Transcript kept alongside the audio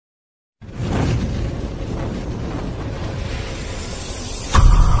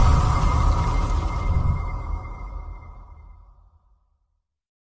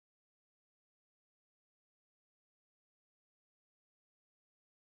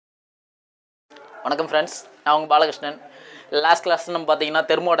வணக்கம் ஃப்ரெண்ட்ஸ், நான் உங்கள் பாலகிருஷ்ணன். லாஸ்ட் கிளாஸ் நம்ம பார்த்தீங்கன்னா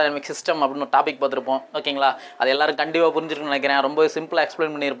தெர்மோடைனமிக் சிஸ்டம் அப்படின்னு ஒரு டாபிக் பார்த்துருப்போம். ஓகேங்களா, அது எல்லோரும் கண்டிப்பாக புரிஞ்சிருக்குன்னு நினைக்கிறேன். ரொம்ப சிம்பிளாக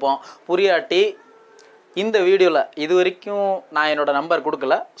எக்ஸ்பிளைன் பண்ணியிருப்போம். புரியாட்டி இந்த வீடியோவில் இது வரைக்கும் நான் என்னோடய நம்பர்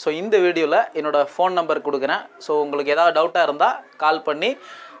கொடுக்கல. ஸோ இந்த வீடியோவில் என்னோடய ஃபோன் நம்பர் கொடுக்குறேன். ஸோ உங்களுக்கு ஏதாவது டவுட்டாக இருந்தால் கால் பண்ணி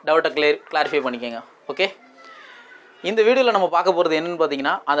டவுட்டை கிளாரிஃபை பண்ணிக்கோங்க. ஓகே, இந்த வீடியோவில் நம்ம பார்க்க போகிறது என்னென்னு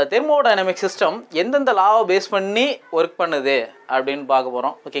பார்த்தீங்கன்னா, அந்த தெர்மோடைனமிக் சிஸ்டம் எந்தெந்த லாவை பேஸ் பண்ணி ஒர்க் பண்ணுது அப்படின்னு பார்க்க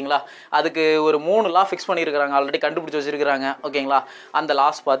போகிறோம். ஓகேங்களா, அதுக்கு ஒரு 3 லா ஃபிக்ஸ் பண்ணியிருக்கிறாங்க, ஆல்ரெடி கண்டுபிடிச்சி வச்சுருக்கிறாங்க. ஓகேங்களா, அந்த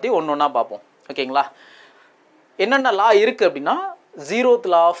லாஸ் பார்த்து ஒன்று ஒன்றா பார்ப்போம். ஓகேங்களா, என்னென்ன லா இருக்குது அப்படின்னா, zeroth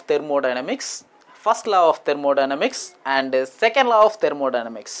law of thermodynamics, first law of thermodynamics and second law of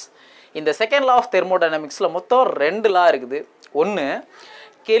thermodynamics. இந்த செகண்ட் லா ஆஃப் தெர்மோடைனமிக்ஸில் மொத்தம் 2 லா இருக்குது. ஒன்று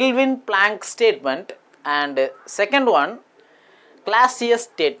kelvin blank statement and second one Clausius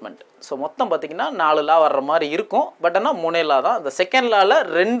statement. So மொத்தம் பார்த்திங்கன்னா 4 லா வர்ற மாதிரி இருக்கும். பட் ஆனால் 3 லா தான். இந்த செகண்ட் லாவில்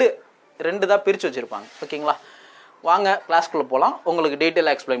ரெண்டு தான் பிரித்து வச்சுருப்பாங்க. ஓகேங்களா, வாங்க கிளாஸ்க்குள்ளே போகலாம். உங்களுக்கு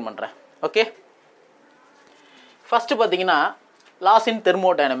டீட்டெயிலாக எக்ஸ்பிளைன் பண்ணுறேன். ஓகே, ஃபஸ்ட்டு பார்த்தீங்கன்னா லாஸ் இன்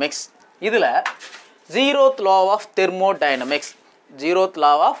தெர்மோடைனமிக்ஸ். இதில் zeroth law of thermodynamics. Zeroth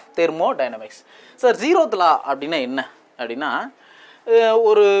law of thermodynamics. Sir, zeroth லா அப்படின்னா என்ன அப்படின்னா,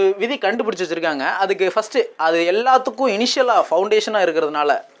 ஒரு விதி கண்டுபிடிச்சி வச்சுருக்காங்க. அதுக்கு ஃபஸ்ட்டு அது எல்லாத்துக்கும் இனிஷியலாக ஃபவுண்டேஷனாக இருக்கிறதுனால,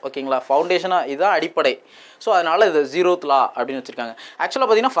 ஓகேங்களா, ஃபவுண்டேஷனாக இதுதான் அடிப்படை. ஸோ அதனால் இது ஜீரோத் லா அப்படின்னு வச்சுருக்காங்க. ஆக்சுவலாக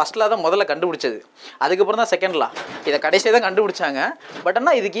பார்த்தீங்கன்னா ஃபஸ்ட் லா தான் முதல்ல கண்டுபிடிச்சது, அதுக்கப்புறம் தான் செகண்ட் லா. இதை கடைசியாக தான் கண்டுபிடிச்சாங்க. பட்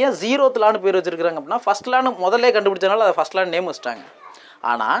ஆனால் இதுக்கு ஏன் ஜீரோத் லான்னு பேர் வச்சுருக்காங்க அப்படின்னா, ஃபஸ்ட் லான்னு முதல்ல கண்டுபிடிச்சதுனால அதை ஃபஸ்ட் லான்னு நேம் வச்சிட்டாங்க.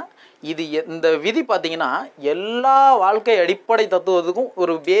 ஆனால் இது இந்த விதி பார்த்தீங்கன்னா எல்லா வாழ்க்கை அடிப்படை தத்துவத்துக்கும்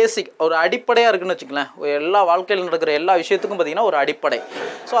ஒரு பேசிக், ஒரு அடிப்படையாக இருக்குதுன்னு வச்சுக்கலாம். எல்லா வாழ்க்கையில் நடக்கிற எல்லா விஷயத்துக்கும் பார்த்திங்கன்னா ஒரு அடிப்படை.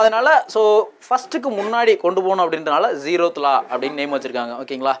 ஸோ அதனால் ஃபஸ்ட்டுக்கு முன்னாடி கொண்டு போகணும் அப்படின்றனால ஜீரோத் லா அப்படின்னு நேம் வச்சுருக்காங்க.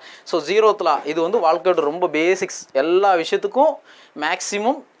 ஓகேங்களா, ஸோ ஜீரோத் லா இது வாழ்க்கையோட ரொம்ப பேசிக்ஸ். எல்லா விஷயத்துக்கும்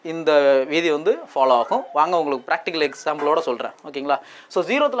மேக்ஸிமம் இந்த விதி ஃபாலோ ஆகும். வாங்க உங்களுக்கு ப்ராக்டிக்கல் எக்ஸாம்பிளோட சொல்கிறேன். ஓகேங்களா, ஸோ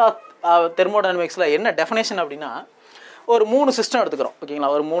ஜீரோத் லா தெர்மோடைனமிக்ஸில் என்ன டெஃபினேஷன் அப்படின்னா, ஒரு 3 சிஸ்டம் எடுத்துக்கிறோம். ஓகேங்களா,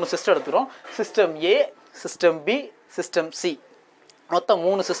 ஒரு 3 சிஸ்டம் எடுத்துக்கிறோம். System A, system B, system C, மொத்தம்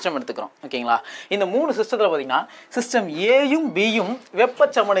 3 சிஸ்டம் எடுத்துக்கிறோம். ஓகேங்களா, இந்த 3 சிஸ்டத்தில் பார்த்தீங்கன்னா சிஸ்டம் ஏயும் பியும்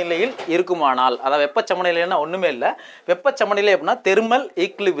வெப்பச்சமநிலையில் இருக்குமானால், அதாவது வெப்பச்சமநிலைன்னா ஒன்றுமே இல்லை, வெப்பச்சமநிலை அப்படின்னா தெர்மல்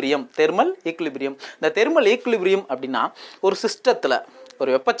ஈக்லிபிரியம். Thermal equilibrium. இந்த தெர்மல் ஈக்லிபிரியம் அப்படின்னா ஒரு சிஸ்டத்தில்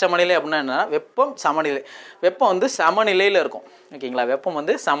ஒரு வெப்பச்சமநிலை அப்படின்னா என்ன, வெப்பம் சமநிலை. வெப்பம் சமநிலையில் இருக்கும். ஓகேங்களா, வெப்பம்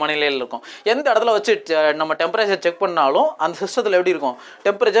சமநிலையில் இருக்கும். எந்த இடத்துல வச்சு நம்ம டெம்பரேச்சர் செக் பண்ணாலும் அந்த சிஸ்டத்தில் எப்படி இருக்கும்,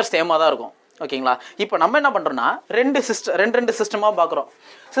 டெம்பரேச்சர் சேமாக தான் இருக்கும். ஓகேங்களா, இப்போ நம்ம என்ன பண்ணுறோம்னா ரெண்டு சிஸ்டமாக பார்க்குறோம்.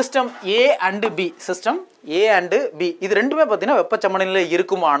 System A and B. System A and B இது ரெண்டுமே பார்த்தீங்கன்னா வெப்பச்சமநிலையில்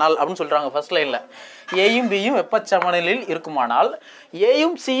இருக்குமானால் அப்படின்னு சொல்கிறாங்க ஃபர்ஸ்ட் லைனில். ஏயும் பியும் வெப்பச்சமநிலையில் இருக்குமானால்,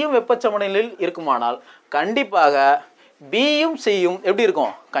 ஏயும் சியும் வெப்பச்சமநிலையில் இருக்குமானால், கண்டிப்பாக பியும் சியும் எப்படி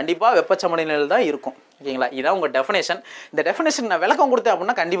இருக்கும், கண்டிப்பாக வெப்பச்சமநிலையில் தான் இருக்கும். ஓகேங்களா, இதுதான் உங்கள் டெஃபினேஷன். இந்த டெஃபினேஷன் நான் விளக்கம் கொடுத்தேன்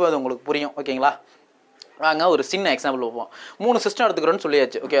அப்படின்னா கண்டிப்பாக அது உங்களுக்கு புரியும். ஓகேங்களா, வாங்க ஒரு சின்ன எக்ஸாம்பிள் பார்ப்போம். 3 சிஸ்டம் எடுத்துக்கிறோன்னு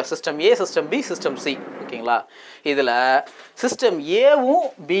சொல்லியாச்சு. Okay, system A, system B, system C. ஓகேங்களா, இதில் சிஸ்டம் ஏவும்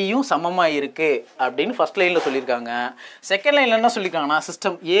பியும் சமமாக இருக்குது அப்படின்னு ஃபர்ஸ்ட் லைனில் சொல்லியிருக்காங்க. செகண்ட் லைனில் என்ன சொல்லியிருக்காங்கன்னா,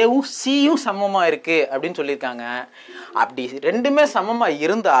 சிஸ்டம் ஏவும் சியும் சமமாக இருக்குது அப்படின்னு சொல்லியிருக்காங்க. அப்படி ரெண்டுமே சமமாக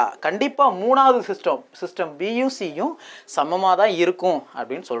இருந்தால் கண்டிப்பாக 3வது சிஸ்டம் பியும் சியும் சமமாக தான் இருக்கும்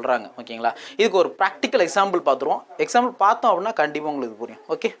அப்படின்னு சொல்கிறாங்க. ஓகேங்களா, இதுக்கு ஒரு ப்ராக்டிக்கல் எக்ஸாம்பிள் பார்த்துருவோம். எக்ஸாம்பிள் பார்த்தோம் அப்படின்னா கண்டிப்பாக உங்களுக்கு புரியும்.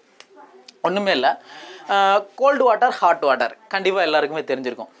 ஓகே, ஒன்றுமே இல்லை, கோல்டு வாட்டர், ஹாட் வாட்டர் கண்டிப்பாக எல்லாருக்குமே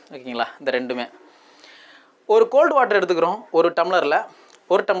தெரிஞ்சிருக்கும். ஓகேங்களா, இந்த ரெண்டுமே. ஒரு கோல்டு வாட்டர் எடுத்துக்கிறோம் ஒரு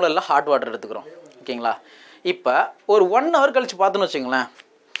டம்ளரில் ஹாட் வாட்டர் எடுத்துக்கிறோம். ஓகேங்களா, இப்போ ஒரு 1 ஹவர் கழித்து பார்த்தோன்னு வச்சுங்களேன்,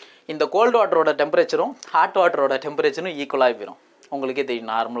 இந்த கோல்டு வாட்டரோட டெம்பரேச்சரும் ஹாட் வாட்டரோட டெம்பரேச்சரும் ஈக்குவலாக போயிடும். உங்களுக்கே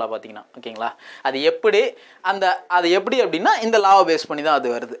தெரியும் நார்மலாக பார்த்தீங்கன்னா. ஓகேங்களா, அது எப்படி அப்படின்னா இந்த லாவை பேஸ் பண்ணி தான் அது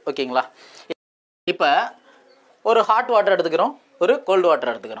வருது. ஓகேங்களா, இப்போ ஒரு ஹாட் வாட்டர் எடுத்துக்கிறோம், ஒரு கோல்டு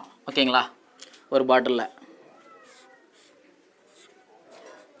வாட்டர் எடுத்துக்கிறோம். ஓகேங்களா, ஒரு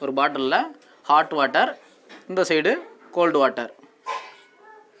பாட்டிலில் ஹாட் வாட்டர், இந்த சைடு கோல்டு வாட்டர்.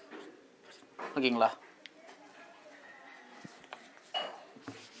 ஓகேங்களா,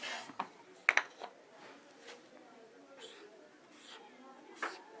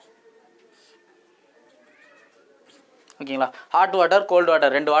 ஓகேங்களா, hot water, cold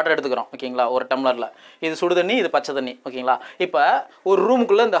water 2 water எடுத்துக்கிறோம். ஓகேங்களா, ஒரு டம்ளரில். இது சுடு தண்ணி, இது பச்சை தண்ணி. ஓகேங்களா, இப்போ ஒரு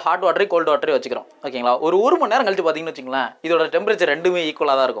ரூமுக்குள்ளே இந்த ஹாட் வாட்டரையும் கோல்டு வாட்டரையும் வச்சுக்கிறோம். ஓகேங்களா, ஒரு 1 மணி நேரம் கழிச்சு பார்த்தீங்கன்னு வச்சுங்களேன், இதோட டெம்பரேச்சர் ரெண்டுமே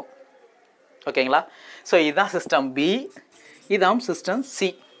ஈக்குவலாக தான் இருக்கும். ஓகேங்களா, ஸோ இதுதான் சிஸ்டம் பி, இதுதான் சிஸ்டம் சி.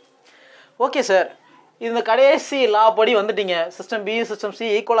 ஓகே சார், இந்த கடைசி லா படி வந்துட்டீங்க, சிஸ்டம் பி சிஸ்டம் சி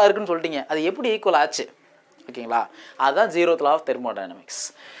ஈக்குவலாக இருக்குன்னு சொல்லிட்டீங்க. அது எப்படி ஈக்குவல் ஆச்சு? ஓகேங்களா, அதுதான் ஜீரோத் லா ஆஃப் தெர்மோடைனமிக்ஸ்.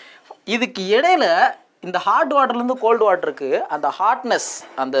 இதுக்கு இடையில இந்த ஹாட் வாட்டர்லேருந்து கோல்டு வாட்டருக்கு அந்த ஹாட்னஸ்,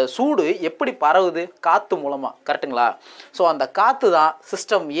 அந்த சூடு எப்படி பரவுது? காற்று மூலமாக, கரெக்டுங்களா? ஸோ அந்த காற்று தான்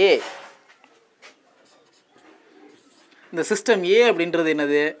சிஸ்டம் ஏ. இந்த சிஸ்டம் ஏ அப்படின்றது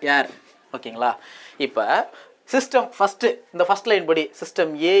என்னது? ஏர். ஓகேங்களா? இப்போ சிஸ்டம் இந்த ஃபர்ஸ்ட் லைன் படி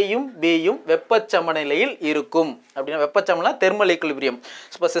சிஸ்டம் ஏயும் பியும் வெப்பச்சமநிலையில் இருக்கும் அப்படின்னா, வெப்பச்சமனா தெர்மல் ஈக்குலிபிரியம்.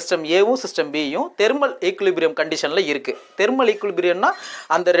 இப்போ சிஸ்டம் ஏவும் சிஸ்டம் பியும் தெர்மல் ஈக்குலிபிரியம் கண்டிஷனில் இருக்குது. தெர்மல் ஈக்குலிபிரியம்னா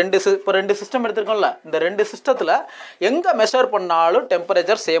அந்த இப்போ ரெண்டு சிஸ்டம் எடுத்துருக்கோம்ல, இந்த ரெண்டு சிஸ்டத்தில் எங்கே மெஷர் பண்ணாலும்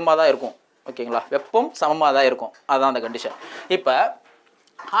டெம்பரேச்சர் சேமாக தான் இருக்கும். ஓகேங்களா? வெப்பம் சமமாக தான் இருக்கும். அதுதான் அந்த கண்டிஷன். இப்போ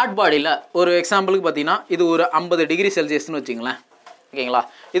ஹாட் பாடியில் ஒரு எக்ஸாம்பிளுக்கு பார்த்தீங்கன்னா, இது ஒரு 50 டிகிரி செல்சியஸ்னு வச்சுங்களேன். ஓகேங்களா?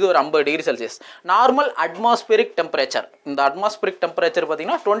 இது ஒரு 50 degree Celsius normal atmospheric temperature. இந்த அட்மாஸ்பியரிக் டெம்பரேச்சர்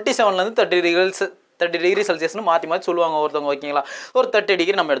பார்த்தீங்கன்னா 27லேருந்து 30 டிகிரி செல்சியஸ்னு மாற்றி சொல்லுவாங்க ஒருத்தவங்க. ஓகேங்களா? ஒரு 30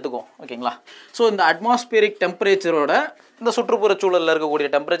 டிகிரி நம்ம எடுத்துக்குவோம். ஓகேங்களா? ஸோ இந்த அட்மாஸ்பியரிக் டெம்பரேச்சரோட இந்த சுற்றுப்புற சூழலில் இருக்கக்கூடிய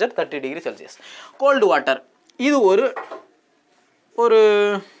temperature 30 degree Celsius. Cold water இது ஒரு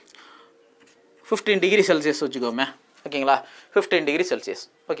 15 டிகிரி செல்சியஸ் வச்சுக்கோமே. ஓகேங்களா? 15 டிகிரி செல்சியஸ்.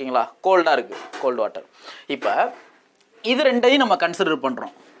 ஓகேங்களா? கோல்டாக இருக்குது கோல்டு வாட்டர். இப்போ இது ரெண்டையும் நம்ம கன்சிடர்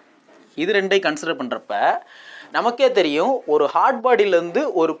பண்ணுறோம். இது ரெண்டையும் கன்சிடர் பண்ணுறப்ப நமக்கே தெரியும், ஒரு ஹாட் பாடியிலேருந்து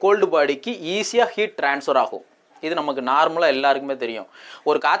ஒரு கோல்டு பாடிக்கு ஈஸியாக ஹீட் ட்ரான்ஸ்ஃபர் ஆகும். இது நமக்கு நார்மலாக எல்லாருக்குமே தெரியும்.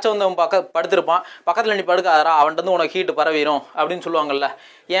 ஒரு காய்ச்சல் வந்தவன் படுத்திருப்பான், பக்கத்தில் நீ படுக்காதரா, அவன்ட்டு உனக்கு ஹீட் பரவிடும் அப்படின்னு சொல்லுவாங்கல்ல.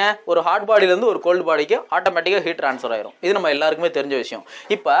 ஏன்? ஒரு ஹாட் பாடியிலேருந்து ஒரு கோல்டு பாடிக்கு ஆட்டோமேட்டிக்காக ஹீட் ட்ரான்ஸ்ஃபர் ஆயிரும். இது நம்ம எல்லாருக்குமே தெரிஞ்ச விஷயம்.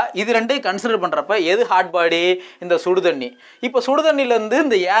 இப்போ இது ரெண்டையும் கன்சிடர் பண்ணுறப்ப எது ஹாட் பாடி? இந்த சுடுதண்ணி. இப்போ சுடுதண்ணிலேருந்து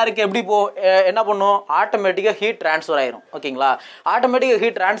இந்த ஏருக்கு எப்படி என்ன பண்ணும்? ஆட்டோமேட்டிக்காக ஹீட் ட்ரான்ஸ்ஃபர் ஆயிரும். ஓகேங்களா? ஆட்டோமேட்டிக்காக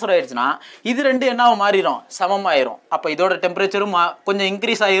ஹீட் ட்ரான்ஸ்ஃபர் ஆயிடுச்சுன்னா இது ரெண்டு என்ன மாறிடும்? சமமாயிரும். அப்போ இதோட டெம்பரேச்சரும் கொஞ்சம்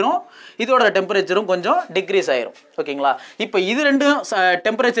இன்க்ரீஸ் ஆயிரும், இதோட டெம்பரேச்சரும் கொஞ்சம் டிக்ரீஸ் ஆயிரும். ஓகேங்களா? இப்போ இது ரெண்டும்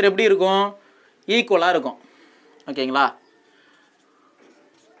டெம்பரேச்சர் எப்படி இருக்கும்? ஈக்குவலாக இருக்கும். ஓகேங்களா?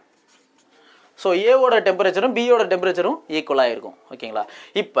 ஸோ ஏவோட டெம்பரேச்சரும் பியோட டெம்பரேச்சரும் ஈக்குவலாக இருக்கும். ஓகேங்களா?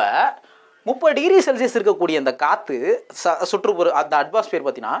 இப்போ 30 டிகிரி செல்சியஸ் இருக்கக்கூடிய அந்த காற்று சுற்றுப்புற அந்த அட்மாஸ்பியர்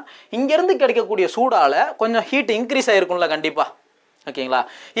பார்த்தீங்கன்னா, இங்கேருந்து கிடைக்கக்கூடிய சூடால் கொஞ்சம் ஹீட் இன்க்ரீஸ் ஆகிருக்கும்ல கண்டிப்பாக. ஓகேங்களா?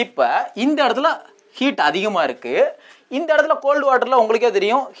 இப்போ இந்த இடத்துல ஹீட் அதிகமாக இருக்குது, இந்த இடத்துல கோல்டு வாட்டரில் உங்களுக்கே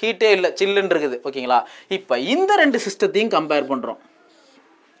தெரியும் ஹீட்டே இல்லை, சில்லுன்னு இருக்குது. ஓகேங்களா? இப்போ இந்த ரெண்டு சிஸ்டத்தையும் கம்பேர் பண்ணுறோம்.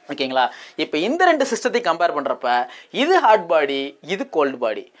 ஓகேங்களா? இப்போ இந்த ரெண்டு சிஸ்டத்தையும் கம்பேர் பண்ணுறப்ப இது ஹாட் பாடி, இது கோல்டு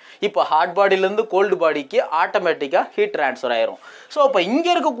பாடி. இப்போ ஹாட் பாடியிலேருந்து கோல்டு பாடிக்கு ஆட்டோமேட்டிக்காக ஹீட் ட்ரான்ஸ்ஃபர் ஆயிரும். ஸோ இப்போ இங்கே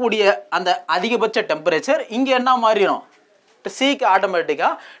இருக்கக்கூடிய அந்த அதிகபட்ச டெம்பரேச்சர் இங்கே என்ன மாறிடும்? சிக்கு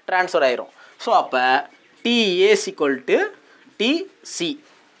ஆட்டோமேட்டிக்காக ட்ரான்ஸ்ஃபர் ஆயிரும். ஸோ அப்போ டிஏ ஈக்குவல் டு டிசி.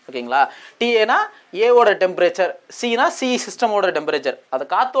 ஓகேங்களா? டிஏனா ஏவோட டெம்பரேச்சர், சினா சி சிஸ்டமோட டெம்பரேச்சர். அது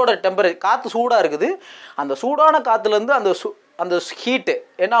காற்றோட காற்று சூடாக இருக்குது, அந்த சூடான காற்றுலேருந்து அந்த ஹீட்டு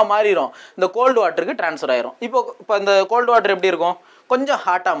என்ன மாறிடும்? இந்த கோல்டு வாட்டருக்கு ட்ரான்ஸ்ஃபர் ஆயிரும். இப்போ இந்த கோல்டு வாட்டர் எப்படி இருக்கும்? கொஞ்சம்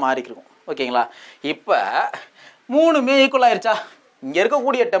ஹாட்டாக மாறிக்கும். ஓகேங்களா? இப்போ மூணுமே ஈக்குவல் ஆயிருச்சா? இங்கே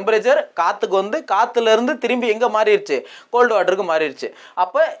இருக்கக்கூடிய டெம்பரேச்சர் காற்றுக்கு காற்றுலேருந்து திரும்பி எங்கே மாறிடுச்சு? கோல்டு வாட்டருக்கு மாறிடுச்சு.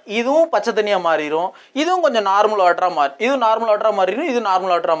 அப்போ இதுவும் பச்சை தண்ணியாக மாறிடும், இதுவும் கொஞ்சம் நார்மல் வாட்டராக இதுவும் நார்மல் வாட்டராக மாறிடும், இது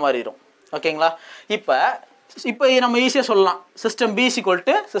நார்மல் வாட்டராக மாறிடும். ஓகேங்களா? இப்போ நம்ம ஈஸியாக சொல்லலாம் system B equal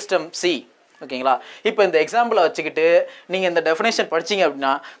to system C. ஓகேங்களா? இப்போ இந்த எக்ஸாம்பிளை வச்சுக்கிட்டு நீங்கள் இந்த டெஃபினேஷன் படிச்சிங்க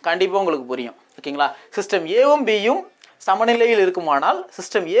அப்படின்னா கண்டிப்பாக உங்களுக்கு புரியும். ஓகேங்களா? சிஸ்டம் ஏவும் பியும் சமநிலையில் இருக்குமானால்,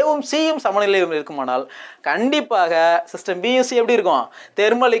 சிஸ்டம் ஏவும் சியும் சமநிலையில் இருக்குமானால் கண்டிப்பாக சிஸ்டம் பியும் சி எப்படி இருக்கும்?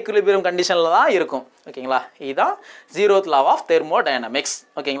 தெர்மல் ஈக்குலிபிரியம் கண்டிஷனில் தான் இருக்கும். ஓகேங்களா? இதுதான் ஜீரோத் லா ஆஃப் தெர்மோடைனமிக்ஸ்.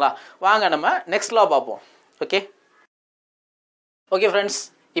 ஓகேங்களா? வாங்க நம்ம நெக்ஸ்ட் லா பார்ப்போம். ஓகே ஃப்ரெண்ட்ஸ்,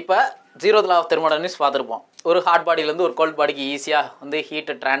 இப்போ ஜீரோத் லா ஆஃப் தெர்மோடைனமிக்ஸ் பார்த்துருப்போம். ஒரு ஹாட் பாடியிலேருந்து ஒரு கோல்ட் பாடிக்கு ஈஸியாக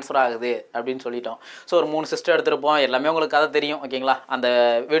ஹீட்டு ட்ரான்ஸ்ஃபர் ஆகுது அப்படின்னு சொல்லிட்டோம். ஸோ ஒரு 3 சிஸ்டம் எடுத்துருப்போம், எல்லாமே உங்களுக்கு கதை தெரியும். ஓகேங்களா? அந்த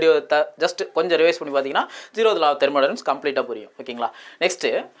வீடியோ ஜஸ்ட் கொஞ்சம் ரிவைஸ் பண்ணி பார்த்தீங்கன்னா ஜீரோத் லா ஆஃப் தெர்மோடைனமிக்ஸ் கம்ப்ளீட்டாக புரியும். ஓகேங்களா?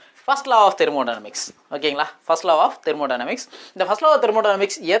 Next first law of thermodynamics. ஓகேங்களா? First law of thermodynamics. இந்த ஃபர்ஸ்ட் லா ஆஃப்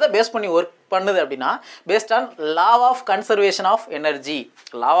தெர்மோடைனமிக்ஸ் எதை பேஸ் பண்ணி ஒர்க் பண்ணுது அப்படின்னா, based on law of conservation of energy.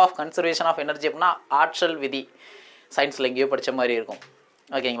 Law of conservation of energy அப்படின்னா ஆற்றல் விதி. சயின்ஸில் எங்கேயோ படித்த மாதிரி இருக்கும்.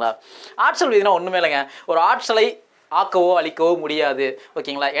 ஓகேங்களா? ஆற்றல் விதினா ஒன்றுமே இல்லைங்க, ஒரு ஆற்றலை ஆக்கவோ அழிக்கவோ முடியாது.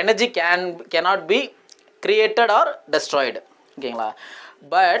 ஓகேங்களா? Energy cannot be created or destroyed. ஓகேங்களா?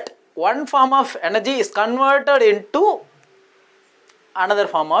 But one form of energy is converted into another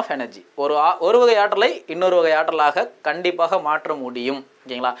form of energy. ஒரு வகை ஆற்றலை இன்னொரு வகை ஆற்றலாக கண்டிப்பாக மாற்ற முடியும்.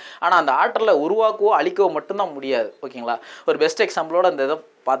 ஓகேங்களா? ஆனால் அந்த ஆற்றலை உருவாக்கவோ அழிக்கவோ மட்டும்தான் முடியாது. ஓகேங்களா? ஒரு பெஸ்ட் எக்ஸாம்பிளோட அந்த இதை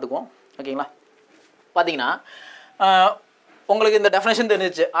பார்த்துக்குவோம். ஓகேங்களா? பார்த்தீங்கன்னா உங்களுக்கு இந்த டெஃபினேஷன்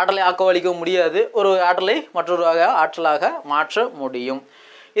தெரிஞ்சிச்சு, ஆற்றலை ஆக்கவோ அழிக்கவோ முடியாது, ஒரு ஆற்றலை மற்றொரு வகை ஆற்றலாக மாற்ற முடியும்.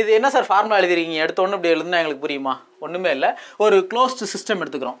 இது என்ன சார் ஃபார்முலா எழுதிருக்கீங்க, எடுத்தோன்னு இப்படி எழுதுனா எங்களுக்கு புரியுமா? ஒன்றுமே இல்லை, ஒரு க்ளோஸ்டு சிஸ்டம்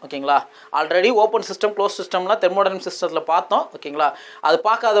எடுத்துக்கிறோம். ஓகேங்களா? Already open system close சிஸ்டம்லாம் thermodynamic சிஸ்டத்தில் பார்த்தோம். ஓகேங்களா? அது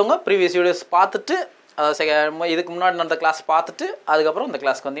பார்க்காதவங்க ப்ரீவியஸ் வீடியோஸ் பார்த்துட்டு அதாவது இதுக்கு முன்னாடி நடந்த கிளாஸ் பார்த்துட்டு அதுக்கப்புறம் இந்த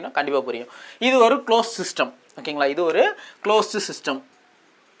கிளாஸ்க்கு வந்தீங்கன்னா கண்டிப்பாக புரியும். இது ஒரு க்ளோஸ் சிஸ்டம். ஓகேங்களா, இது ஒரு க்ளோஸ்டு சிஸ்டம்.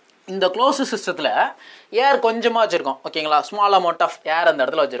 இந்த க்ளோஸ்டு சிஸ்டத்தில் ஏர் கொஞ்சமாக வச்சுருக்கோம். ஓகேங்களா, ஸ்மால் அமௌண்ட் ஆஃப் ஏர் அந்த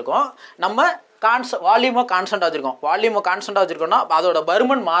இடத்துல வச்சுருக்கோம். நம்ம வால்யூமை கான்ஸ்டண்ட்டாக வச்சுருக்கோம். வால்யூமை கான்ஸ்டண்ட்டாக வச்சுருக்கோம்னா அதோட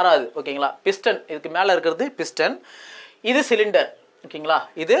பருமன் மாறாது. ஓகேங்களா, பிஸ்டன் இதுக்கு மேலே இருக்கிறது பிஸ்டன், இது சிலிண்டர். ஓகேங்களா,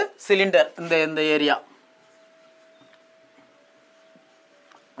 இது சிலிண்டர். இந்த ஏரியா.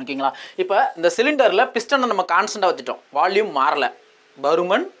 ஓகேங்களா, இப்போ இந்த சிலிண்டரில் பிஸ்டனை நம்ம கான்ஸ்டண்ட்டாக வச்சுட்டோம். வால்யூம் மாறலை,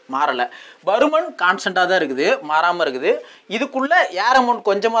 பருமன் மாறலை. பருமன் கான்ஸ்டண்ட்டாக தான் இருக்குது, மாறாமல் இருக்குது. இதுக்குள்ளே ஏர் அமௌண்ட்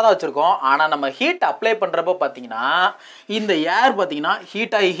கொஞ்சமாக தான் வச்சுருக்கோம். ஆனால் நம்ம ஹீட் அப்ளை பண்ணுறப்போ பார்த்தீங்கன்னா இந்த ஏர் பார்த்தீங்கன்னா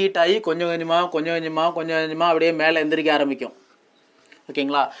ஹீட் ஆகி கொஞ்சம் கொஞ்சமாக அப்படியே மேலே எந்திரிக்க ஆரம்பிக்கும்.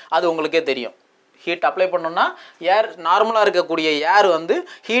 ஓகேங்களா, அது உங்களுக்கே தெரியும். ஹீட் அப்ளை பண்ணோம்னா ஏர் நார்மலாக இருக்கக்கூடிய ஏர் வந்து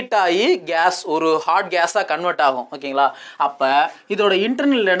ஹீட் ஆகி கேஸ் ஒரு ஹாட் கேஸாக கன்வெர்ட் ஆகும். ஓகேங்களா, அப்போ இதோட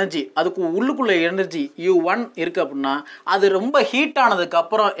இன்டர்னல் எனர்ஜி, அதுக்கு உள்ளுக்குள்ள எனர்ஜி U1 இருக்குது அப்படின்னா அது ரொம்ப ஹீட்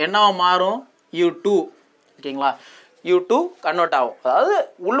ஆனதுக்கப்புறம் என்னவா மாறும்? U2. ஓகேங்களா, U2 கன்வெர்ட் ஆகும். அதாவது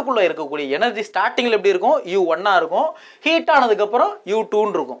உள்ளுக்குள்ளே இருக்கக்கூடிய எனர்ஜி ஸ்டார்டிங்கில் எப்படி இருக்கும்? U1 இருக்கும். ஹீட் ஆனதுக்கப்புறம்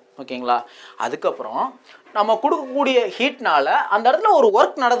U2ன்னு இருக்கும். ஓகேங்களா, அதுக்கப்புறம் நம்ம கொடுக்கக்கூடிய ஹீட்னால அந்த இடத்துல ஒரு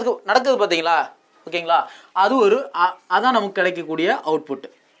ஒர்க் நடக்குது பார்த்தீங்களா? ஓகேங்களா, அதான் நமக்கு கிடைக்கக்கூடிய அவுட்புட்.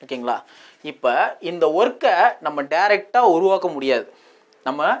 ஓகேங்களா, இப்போ இந்த ஒர்க்கை நம்ம டைரெக்டாக உருவாக்க முடியாது.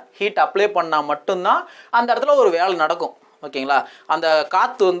 நம்ம ஹீட் அப்ளை பண்ணால் மட்டும்தான் அந்த இடத்துல ஒரு வேலை நடக்கும். ஓகேங்களா, அந்த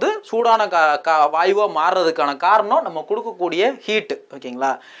காற்று வந்து சூடான வாயுவாக மாறுறதுக்கான காரணம் நம்ம கொடுக்கக்கூடிய ஹீட்டு.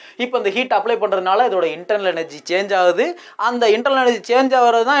 ஓகேங்களா, இப்போ இந்த ஹீட் அப்ளை பண்ணுறதுனால இதோட இன்டர்னல் எனர்ஜி சேஞ்ச் ஆகுது. அந்த இன்டர்னல் எனர்ஜி சேஞ்ச்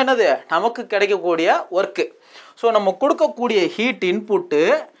ஆகிறது தான் என்னது? நமக்கு கிடைக்கக்கூடிய ஒர்க்கு. ஸோ நம்ம கொடுக்கக்கூடிய heat input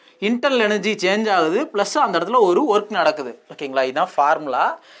internal energy change ஆகுது, ப்ளஸ் அந்த இடத்துல ஒரு ஒர்க் நடக்குது. ஓகேங்களா, இதுதான் ஃபார்முலா.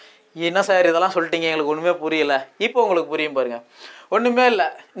 என்ன சார் இதெல்லாம் சொல்லிட்டீங்க, எங்களுக்கு ஒன்றுமே புரியலை. இப்போ உங்களுக்கு புரியும் பாருங்கள். ஒன்றுமே இல்லை,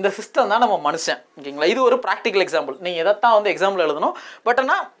 இந்த சிஸ்டம் தான் நம்ம மனுஷன். ஓகேங்களா, இது ஒரு ப்ராக்டிக்கல் எக்ஸாம்பிள். நீங்கள் இதைத்தான் வந்து எக்ஸாம்பிள் எழுதணும். பட்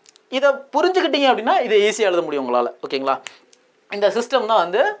ஆனால் இதை புரிஞ்சுக்கிட்டீங்க அப்படின்னா இதை ஈஸியாக எழுத முடியும் உங்களால். ஓகேங்களா, இந்த சிஸ்டம் தான்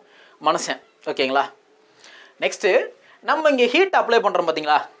வந்து மனுஷன். ஓகேங்களா, நெக்ஸ்ட்டு நம்ம இங்கே ஹீட் அப்ளை பண்ணுறோம்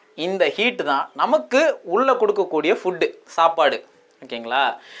பார்த்தீங்களா? இந்த ஹீட்டு தான் நமக்கு உள்ளே கொடுக்கக்கூடிய ஃபுட்டு, சாப்பாடு. ஓகேங்களா,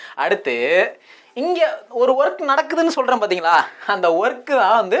 அடுத்து இங்கே ஒரு ஒர்க் நடக்குதுன்னு சொல்கிறேன் பார்த்தீங்களா? அந்த ஒர்க்கு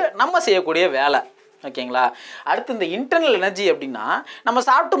தான் வந்து நம்ம செய்யக்கூடிய வேலை. ஓகேங்களா, அடுத்து இந்த இன்டர்னல் எனர்ஜி அப்படின்னா நம்ம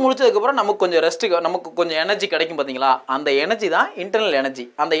சாப்பிட்டு முடிச்சதுக்கப்புறம் நமக்கு கொஞ்சம் ரெஸ்ட்டு, நமக்கு கொஞ்சம் எனர்ஜி கிடைக்கும் பார்த்தீங்களா? அந்த எனர்ஜி தான் இன்டர்னல் எனர்ஜி.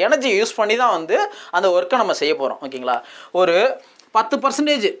 அந்த எனர்ஜி யூஸ் பண்ணி தான் வந்து அந்த ஒர்க்கை நம்ம செய்ய போகிறோம். ஓகேங்களா, ஒரு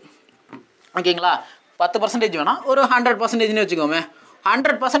 10%. ஓகேங்களா, 10% வேணாம், ஒரு 100%ன்னு வச்சுக்கோமே.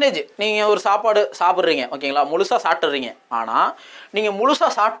 100% நீங்கள் ஒரு சாப்பாடு சாப்பிட்றீங்க. ஓகேங்களா, முழுசாக சாப்பிட்றீங்க. ஆனால் நீங்கள் முழுசாக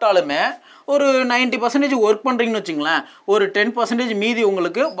சாப்பிட்டாலுமே ஒரு 90% ஒர்க் பண்ணுறீங்கன்னு வச்சுங்களேன். ஒரு 10% மீதி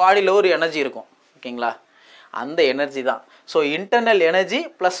உங்களுக்கு பாடியில் ஒரு எனர்ஜி இருக்கும். ஓகேங்களா, அந்த எனர்ஜி தான். So internal energy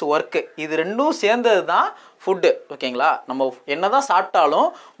plus work, இது ரெண்டும் சேர்ந்தது தான் ஃபுட்டு. ஓகேங்களா, நம்ம என்ன தான் சாப்பிட்டாலும்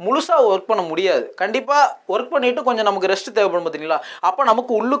முழுசாக ஒர்க் பண்ண முடியாது. கண்டிப்பாக ஒர்க் பண்ணிவிட்டு கொஞ்சம் நமக்கு ரெஸ்ட் தேவைப்படும் பார்த்தீங்களா? அப்போ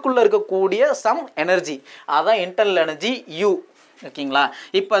நமக்கு உள்ளுக்குள்ளே இருக்கக்கூடிய சம் எனர்ஜி, அதான் இன்டர்னல் எனர்ஜி U. ஓகேங்களா,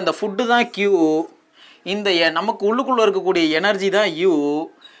 இப்போ இந்த ஃபுட்டு தான் Q, இந்த நமக்கு உள்ளுக்குள்ளே இருக்கக்கூடிய எனர்ஜி தான் U,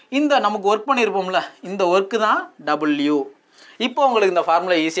 இந்த நமக்கு ஒர்க் பண்ணியிருப்போம்ல இந்த ஒர்க்கு தான் W. இப்போ உங்களுக்கு இந்த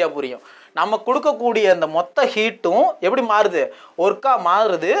ஃபார்முலா ஈஸியாக புரியும். நம்ம கொடுக்கக்கூடிய அந்த மொத்த ஹீட்டும் எப்படி மாறுது? ஒர்க்காக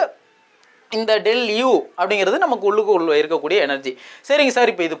மாறுது. இந்த ΔU அப்படிங்கிறது நமக்கு உள்ளுக்குள்ளே இருக்கக்கூடிய எனர்ஜி. சரிங்க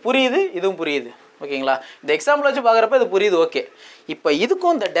சார், இப்போ இது புரியுது, இதுவும் புரியுது. ஓகேங்களா, இந்த எக்ஸாம்பிள் வச்சு பார்க்குறப்ப இது புரியுது. ஓகே, இப்போ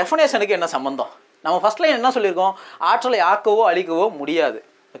இதுக்கும் இந்த டெஃபினேஷனுக்கு என்ன சம்மந்தம்? நம்ம ஃபர்ஸ்ட் லைன் என்ன சொல்லியிருக்கோம்? ஆற்றலை ஆக்கவோ அழிக்கவோ முடியாது.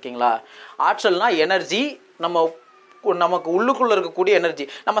 ஓகேங்களா, ஆற்றல்னா எனர்ஜி, நமக்கு உள்ளுக்குள்ளே இருக்கக்கூடிய எனர்ஜி.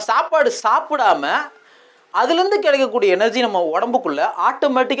 நம்ம சாப்பாடு சாப்பிடாம அதுலேருந்து கிடைக்கக்கூடிய எனர்ஜி நம்ம உடம்புக்குள்ளே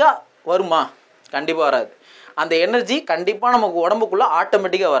ஆட்டோமேட்டிக்காக வருமா? கண்டிப்பாக வராது. அந்த எனர்ஜி கண்டிப்பாக நமக்கு உடம்புக்குள்ளே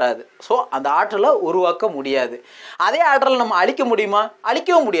ஆட்டோமேட்டிக்காக வராது. ஸோ அந்த ஆற்றலை உருவாக்க முடியாது. அதே ஆற்றலை நம்ம அழிக்க முடியுமா?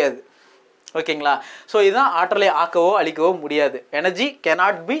 அழிக்கவும் முடியாது. ஓகேங்களா, ஸோ இதுதான் ஆற்றலை ஆக்கவோ அழிக்கவோ முடியாது. Energy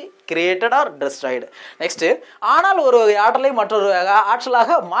cannot be created or destroyed. Next, ஆனால் ஒரு வகை ஆற்றலை மற்றொரு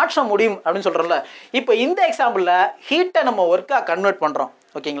ஆற்றலாக மாற்ற முடியும் அப்படின்னு சொல்கிறோம்ல. இப்போ இந்த எக்ஸாம்பிளில் ஹீட்டை நம்ம ஒர்க்காக கன்வெர்ட் பண்ணுறோம்.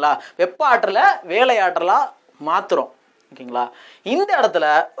 ஓகேங்களா, வெப்ப ஆற்றலை வேலை ஆற்றலாக மாற்றுறோம். ஓகேங்களா, இந்த இடத்துல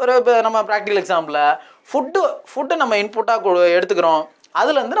ஒரு நம்ம ப்ராக்டிக்கல் எக்ஸாம்பிளில் ஃபுட்டு நம்ம இன்புட்டாக எடுத்துக்கிறோம்.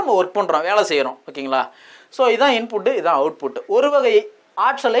 அதுலேருந்து நம்ம ஒர்க் பண்ணுறோம், வேலை செய்கிறோம். ஓகேங்களா, ஸோ இதுதான் இன்புட்டு, இதுதான் அவுட்புட். ஒரு வகை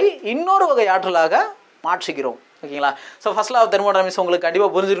ஆற்றலை இன்னொரு வகை ஆற்றலாக மாற்றிக்கிறோம். ஓகேங்களா, so first law of thermodynamics உங்களுக்கு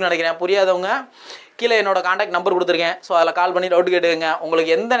கண்டிப்பாக புரிஞ்சுருக்குன்னு நினைக்கிறேன். புரியாதவங்க கீழே என்னோட காண்டாக்ட் நம்பர் கொடுத்துருக்கேன். ஸோ அதில் கால் பண்ணி டவுட் கேட்டுங்க.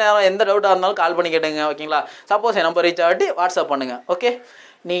 உங்களுக்கு எந்த நேரம் எந்த டவுட்டாக இருந்தாலும் கால் பண்ணி கேட்டுங்க. ஓகேங்களா, சப்போஸ் என் நம்பர் ரீச் ஆகிட்டு வாட்ஸ்அப் பண்ணுங்கள். ஓகே,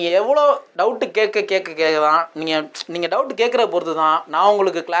 நீங்கள் எவ்வளோ டவுட்டு கேட்க தான் நீங்கள் டவுட்டு கேட்குற பொறுத்து தான் நான்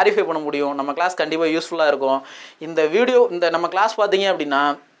உங்களுக்கு கிளாரிஃபை பண்ண முடியும். நம்ம கிளாஸ் கண்டிப்பாக யூஸ்ஃபுல்லாக இருக்கும். இந்த வீடியோ நம்ம கிளாஸ் பார்த்தீங்க அப்படின்னா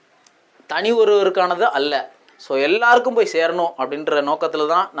தனி ஒருவருக்கானது அல்ல. ஸோ எல்லாருக்கும் போய் சேரணும் அப்படின்ற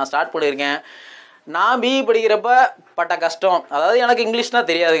நோக்கத்தில் தான் நான் ஸ்டார்ட் பண்ணியிருக்கேன். நான் பிஇ படிக்கிறப்ப பட்ட கஷ்டம், அதாவது எனக்கு இங்கிலீஷ்னால்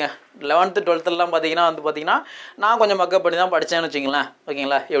தெரியாதுங்க. 11th 12thலாம் பார்த்தீங்கன்னா நான் கொஞ்சம் மக்கப் பண்ணி தான் படித்தேன்னு வச்சுங்களேன்.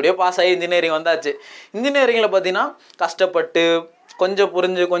 ஓகேங்களா, எப்படியோ பாஸ் ஆகி இன்ஜினியரிங் வந்தாச்சு. இன்ஜினியரிங்கில் பார்த்தீங்கன்னா கஷ்டப்பட்டு கொஞ்சம்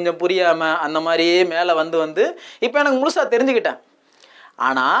புரிஞ்சு கொஞ்சம் புரியாமல் அந்த மாதிரியே மேலே வந்து இப்போ எனக்கு முழுசாக தெரிஞ்சுக்கிட்டேன்.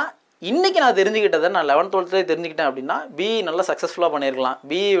 ஆனால் இன்றைக்கி நான் தெரிஞ்சுக்கிட்டதை நான் 11th 12th தெரிஞ்சுக்கிட்டேன் அப்படின்னா பிஇ நல்லா சக்ஸஸ்ஃபுல்லாக பண்ணியிருக்கலாம்.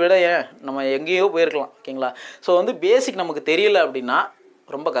 பிஇ விட நம்ம எங்கேயோ போயிருக்கலாம். ஓகேங்களா, ஸோ பேசிக் நமக்கு தெரியல அப்படின்னா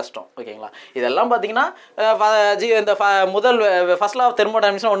ரொம்ப கஷ்டம். ஓகேங்களா, இதெல்லாம் பார்த்தீங்கன்னா இந்த ஃபர்ஸ்ட் லா ஆஃப்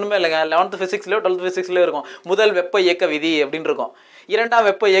தெர்மோடைனமிக்ஸ்லாம் ஒன்றுமே இல்லைங்க. 11th ஃபிசிக்ஸ்லையோ 12th ஃபிசிக்ஸ்லையோ இருக்கும். முதல் வெப்ப இயக்க விதி அப்படின்னு இருக்கும். இரண்டாம்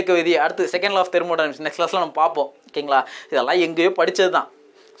வெப்ப இயக்க விதி, அடுத்து second law of thermodynamics next கிளாஸில் நம்ம பார்ப்போம். ஓகேங்களா, இதெல்லாம் எங்கேயோ படித்தது தான்.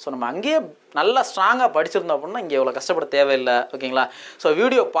 ஸோ நம்ம அங்கேயே நல்லா ஸ்ட்ராங்காக படிச்சிருந்தோம் அப்படின்னா இங்கே எவ்வளோ கஷ்டப்பட தேவையில்லை. ஓகேங்களா, ஸோ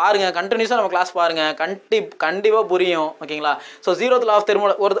வீடியோ பாருங்கள், கண்டினியூஸாக நம்ம கிளாஸ் பாருங்கள், கண்டிப்பாக புரியும். ஓகேங்களா, so zeroth law of thermo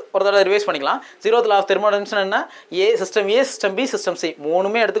ஒரு தடவை ரிவைஸ் பண்ணிக்கலாம். ஜீரோத் லா ஆஃப் தெர்மோடைனமிக்ஸ் என்ன, ஏ சிஸ்டம் பி சிஸ்டம் சி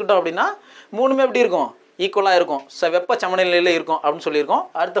மூணுமே எடுத்துக்கிட்டோம் அப்படின்னா மூணுமே எப்படி இருக்கும், ஈக்குவலாக இருக்கும். ஸோ வெப்ப சமநிலையில் இருக்கும் அப்படின்னு சொல்லியிருக்கோம்.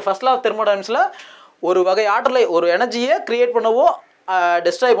 அடுத்த ஃபர்ஸ்ட் லா ஆஃப் தெர்மோடைனமிக்ஸில் ஒரு வகை ஆற்றலை ஒரு எனர்ஜியை கிரியேட் பண்ணவோ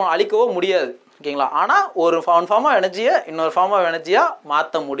டெஸ்ட்ராய் பண்ண அழிக்கவோ முடியாது. ஓகேங்களா, ஆனால் ஒரு ஃபார்ம் ஆஃப் எனர்ஜியை இன்னொரு ஃபார்ம் ஆஃப் எனர்ஜியாக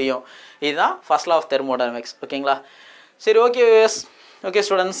மாற்ற முடியும். இதுதான் ஃபர்ஸ்ட் லா ஆஃப் தெர்மோடைனமிக்ஸ். ஓகேங்களா, சரி, ஓகே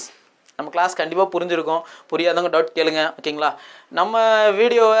ஸ்டூடெண்ட்ஸ், நம்ம கிளாஸ் கண்டிப்பாக புரிஞ்சிருக்கும். புரியாதவங்க டவுட் கேளுங்க. ஓகேங்களா, நம்ம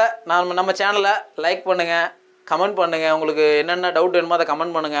வீடியோவை நம்ம சேனலை லைக் பண்ணுங்கள், கமெண்ட் பண்ணுங்கள். உங்களுக்கு என்னென்ன டவுட் வேணுமோ அதை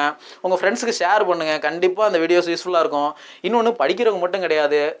கமெண்ட் பண்ணுங்கள். உங்கள் ஃப்ரெண்ட்ஸுக்கு ஷேர் பண்ணுங்கள். கண்டிப்பாக அந்த வீடியோஸ் யூஸ்ஃபுல்லாக இருக்கும். இன்னொன்று படிக்கிறவங்க மட்டும்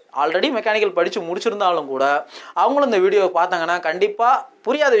கிடையாது, ஆல்ரெடி மெக்கானிக்கல் படித்து முடிச்சிருந்தாலும் கூட அவங்களும் இந்த வீடியோவை பார்த்தாங்கன்னா கண்டிப்பாக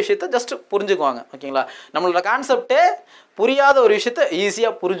புரியாத விஷயத்த ஜஸ்ட் புரிஞ்சுக்குவாங்க. ஓகேங்களா, நம்மளோட கான்செப்டே புரியாத ஒரு விஷயத்த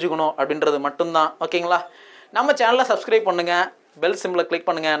ஈஸியாக புரிஞ்சுக்கணும் அப்படின்றது மட்டும்தான். ஓகேங்களா, நம்ம சேனலை சப்ஸ்கிரைப் பண்ணுங்கள், பெல் சிம்பிளை கிளிக்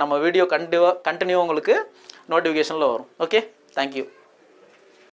பண்ணுங்கள். நம்ம வீடியோ கண்டினியூ உங்களுக்கு நோட்டிஃபிகேஷனில் வரும். Okay, thank you.